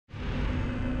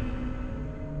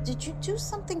Did you do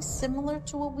something similar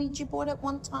to a Ouija board at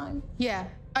one time? Yeah,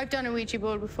 I've done a Ouija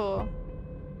board before.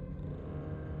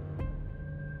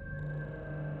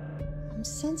 I'm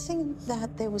sensing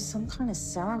that there was some kind of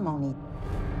ceremony.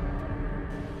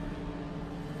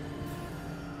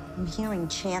 I'm hearing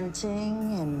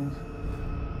chanting and...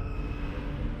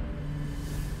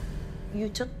 You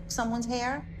took someone's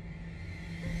hair?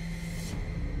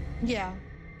 Yeah.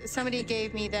 Somebody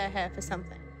gave me their hair for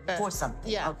something. For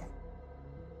something? Yeah. Okay.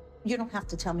 You don't have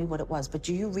to tell me what it was, but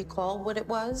do you recall what it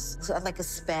was? So, like a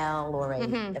spell or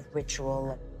a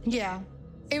ritual? Yeah.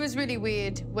 It was really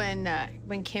weird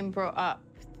when Kim brought up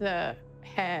the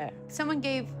hair. Someone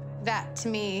gave that to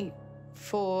me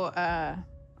for, I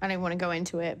don't want to go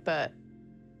into it, but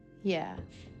yeah,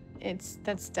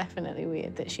 that's definitely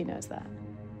weird that she knows that.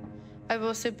 I've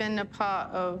also been a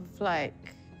part of,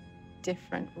 like,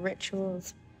 different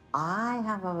rituals. I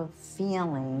have a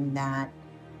feeling that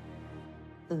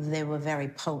they were very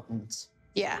potent.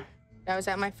 Yeah. I was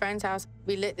at my friend's house.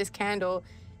 We lit this candle,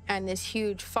 and this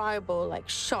huge fireball, like,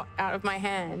 shot out of my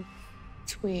hand.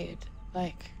 It's weird,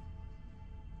 like...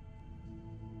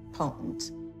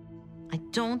 Potent. I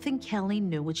don't think Kelly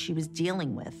knew what she was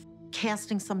dealing with.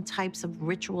 Casting some types of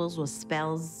rituals or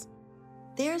spells.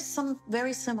 There's some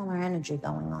very similar energy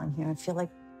going on here. I feel like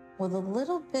with a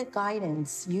little bit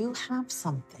guidance, you have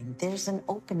something. There's an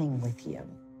opening with you.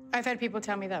 I've had people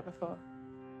tell me that before.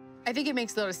 I think it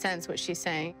makes a lot of sense what she's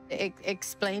saying. It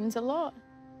explains a lot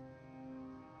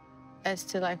as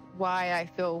to, like, why I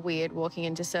feel weird walking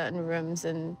into certain rooms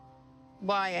and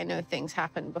why I know things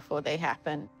happen before they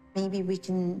happen. Maybe we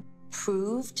can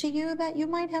prove to you that you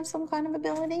might have some kind of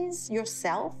abilities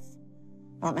yourself.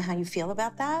 I don't know how you feel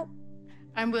about that.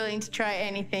 I'm willing to try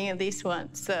anything at least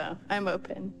once, so I'm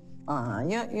open.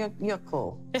 You're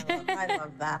cool. I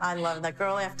love that. I love that.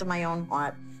 Girl after my own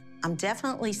heart. I'm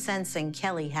definitely sensing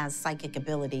Kelly has psychic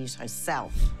abilities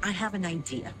herself. I have an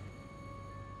idea.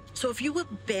 So if you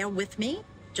would bear with me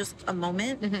just a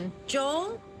moment.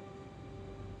 Joel?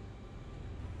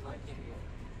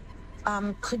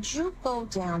 Could you go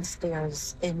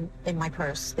downstairs in my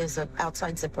purse? There's an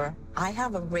outside zipper. I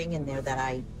have a ring in there that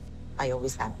I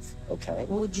always have. Okay.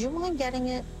 Would you mind getting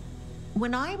it?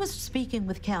 When I was speaking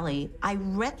with Kelly, I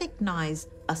recognized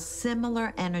a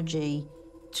similar energy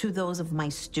to those of my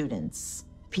students.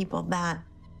 People that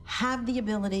have the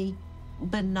ability,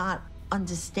 but not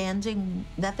understanding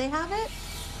that they have it.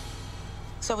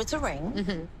 So it's a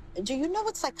ring. Do you know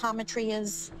what psychometry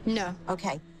is? No.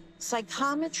 Okay.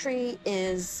 Psychometry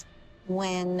is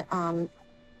when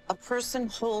a person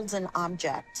holds an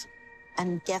object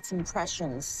and gets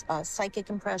impressions, psychic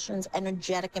impressions,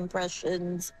 energetic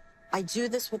impressions. I do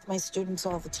this with my students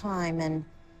all the time, and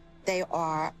they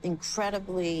are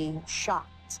incredibly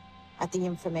shocked at the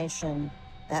information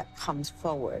that comes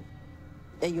forward.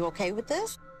 Are you okay with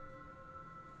this?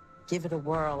 Give it a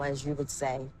whirl, as you would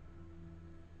say.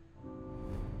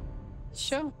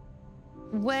 Sure.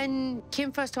 When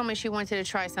Kim first told me she wanted to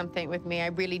try something with me, I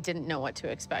really didn't know what to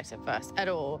expect at first, at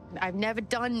all. I've never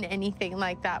done anything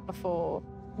like that before.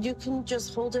 You can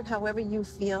just hold it however you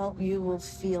feel. You will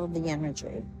feel the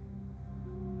energy.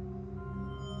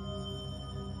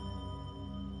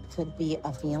 Could be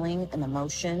a feeling, an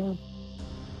emotion.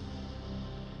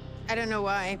 I don't know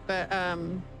why, but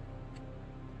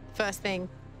first thing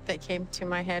that came to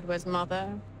my head was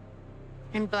mother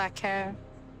in black hair.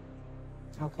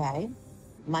 Okay.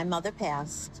 My mother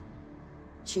passed.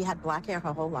 She had black hair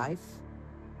her whole life.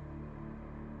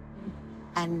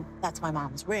 And that's my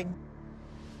mom's ring.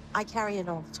 I carry it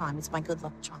all the time. It's my good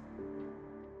luck charm.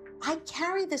 I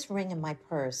carry this ring in my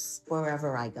purse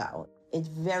wherever I go. It's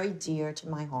very dear to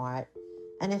my heart,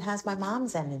 and it has my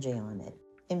mom's energy on it.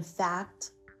 In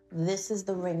fact, this is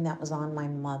the ring that was on my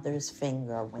mother's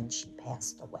finger when she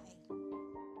passed away.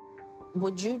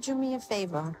 Would you do me a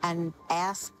favor and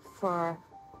ask for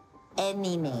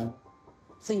any name,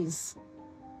 please?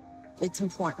 It's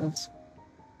important.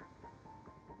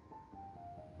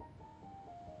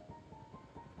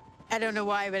 I don't know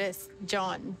why, but it's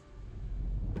John.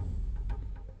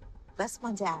 That's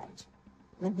my dad,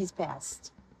 and he's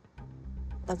passed.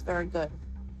 That's very good.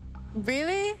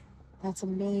 Really? That's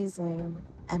amazing,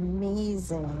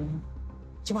 amazing.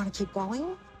 Do you want to keep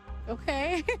going?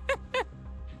 Okay.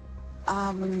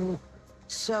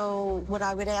 So what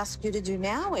I would ask you to do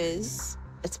now is,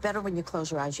 it's better when you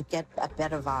close your eyes, you get a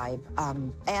better vibe.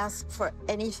 Ask for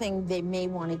anything they may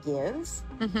want to give.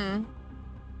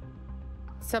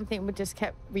 Something would just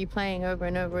kept replaying over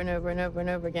and over and over and over and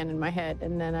over again in my head,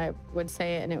 and then I would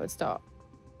say it and it would stop.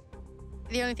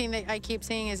 The only thing that I keep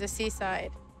seeing is a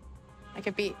seaside, like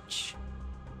a beach.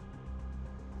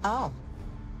 Oh,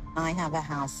 I have a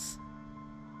house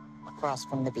across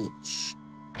from the beach,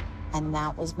 and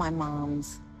that was my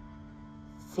mom's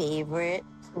favorite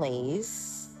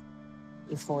place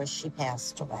before she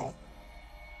passed away.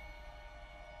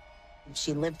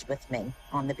 She lived with me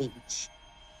on the beach.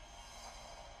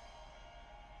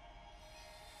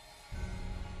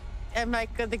 I'm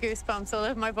like got the goosebumps all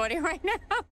over my body right now.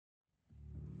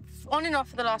 On and off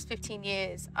for the last 15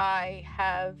 years, I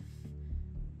have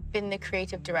been the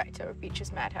creative director of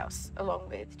Beecher's Madhouse, along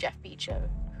with Jeff Beecher,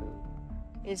 who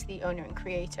is the owner and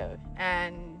creator.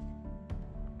 And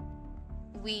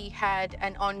we had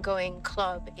an ongoing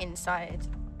club inside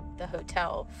the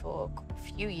hotel for a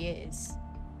few years.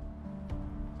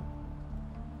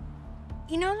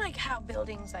 You know, like how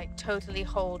buildings like totally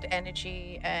hold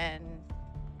energy, and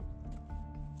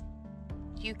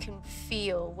you can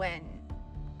feel when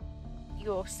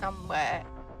you're somewhere.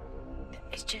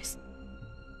 It's just,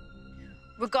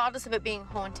 regardless of it being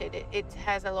haunted, it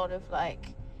has a lot of like,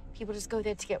 people just go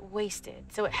there to get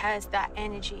wasted. So it has that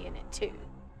energy in it too.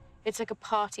 It's like a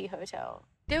party hotel.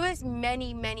 There was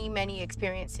many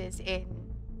experiences in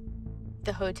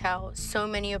the hotel. So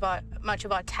much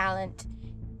of our talent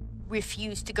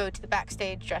refused to go to the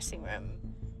backstage dressing room,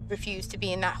 refused to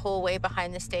be in that hallway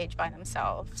behind the stage by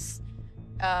themselves.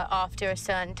 After a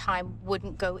certain time,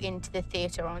 wouldn't go into the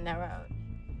theater on their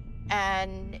own.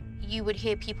 And you would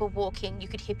hear people walking, you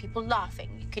could hear people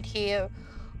laughing, you could hear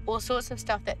all sorts of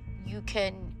stuff that you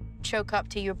can choke up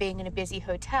to you're being in a busy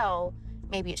hotel.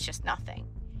 Maybe it's just nothing.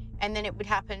 And then it would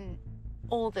happen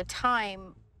all the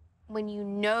time when you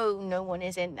know no one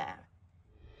is in there.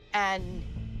 And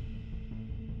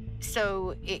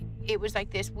so it was like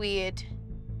this weird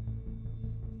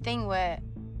thing where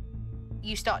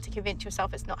you start to convince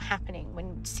yourself it's not happening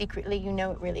when secretly you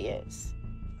know it really is.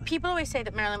 People always say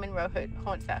that Marilyn Monroe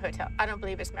haunts that hotel. I don't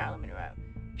believe it's Marilyn Monroe.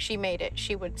 She made it,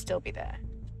 she would still be there.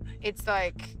 It's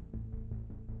like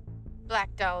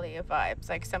Black Dahlia vibes,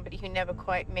 like somebody who never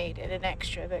quite made it, an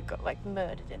extra that got like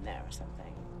murdered in there or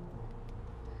something.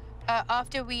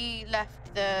 After we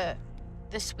left the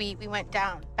suite, we went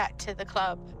down back to the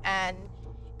club, and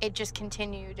it just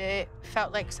continued. It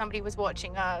felt like somebody was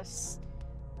watching us.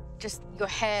 Just your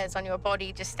hairs on your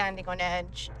body just standing on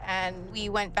edge. And we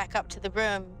went back up to the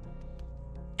room,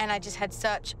 and I just had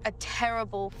such a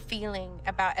terrible feeling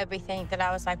about everything that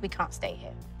I was like, we can't stay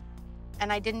here.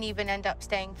 And I didn't even end up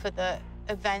staying for the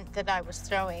event that I was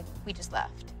throwing. We just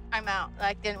left. I'm out,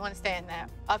 like didn't want to stay in there.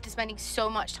 After spending so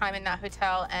much time in that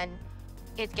hotel, and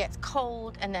it gets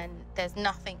cold, and then there's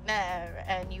nothing there,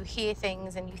 and you hear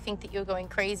things and you think that you're going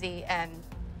crazy,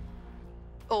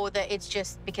 or that it's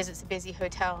just because it's a busy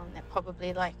hotel and they're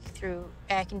probably like through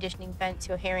air conditioning vents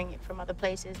you're hearing it from other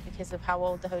places because of how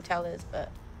old the hotel is, but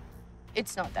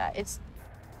it's not that. It's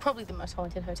probably the most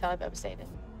haunted hotel I've ever stayed in.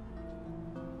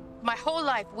 My whole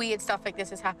life, weird stuff like this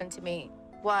has happened to me.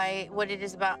 What it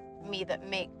is about me that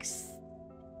makes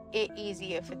it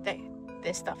easier for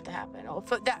this stuff to happen, or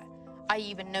for that I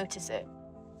even notice it.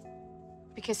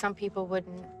 Because some people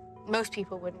wouldn't, most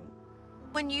people wouldn't.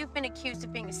 When you've been accused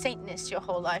of being a Satanist your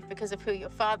whole life because of who your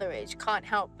father is, you can't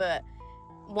help but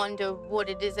wonder what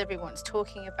it is everyone's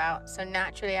talking about. So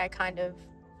naturally, I kind of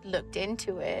looked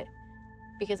into it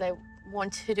because I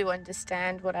wanted to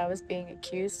understand what I was being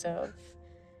accused of.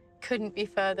 Couldn't be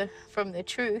further from the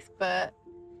truth, but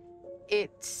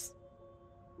it's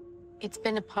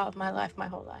been a part of my life my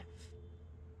whole life,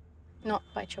 not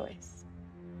by choice.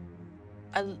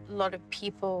 A lot of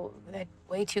people, they're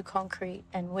way too concrete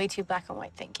and way too black and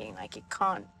white thinking, like you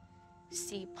can't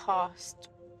see past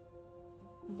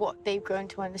what they've grown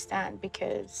to understand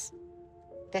because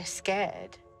they're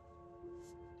scared.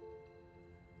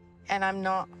 And I'm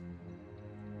not.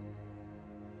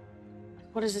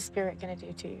 What is the spirit gonna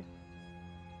do to you?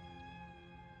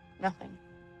 Nothing.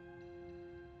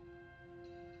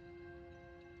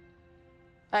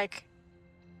 Like,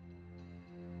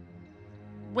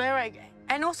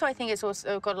 and also I think it's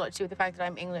also got a lot to do with the fact that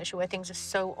I'm English, where things are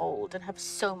so old and have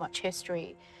so much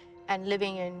history. And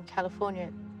living in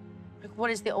California, like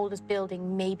what is the oldest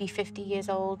building? Maybe 50 years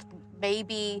old.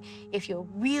 Maybe if you're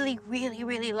really, really,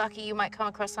 really lucky, you might come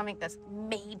across something that's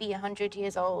maybe 100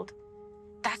 years old.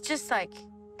 That's just like,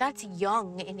 that's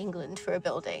young in England for a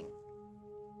building.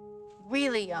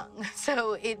 Really young.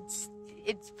 So it's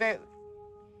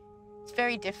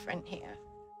very different here.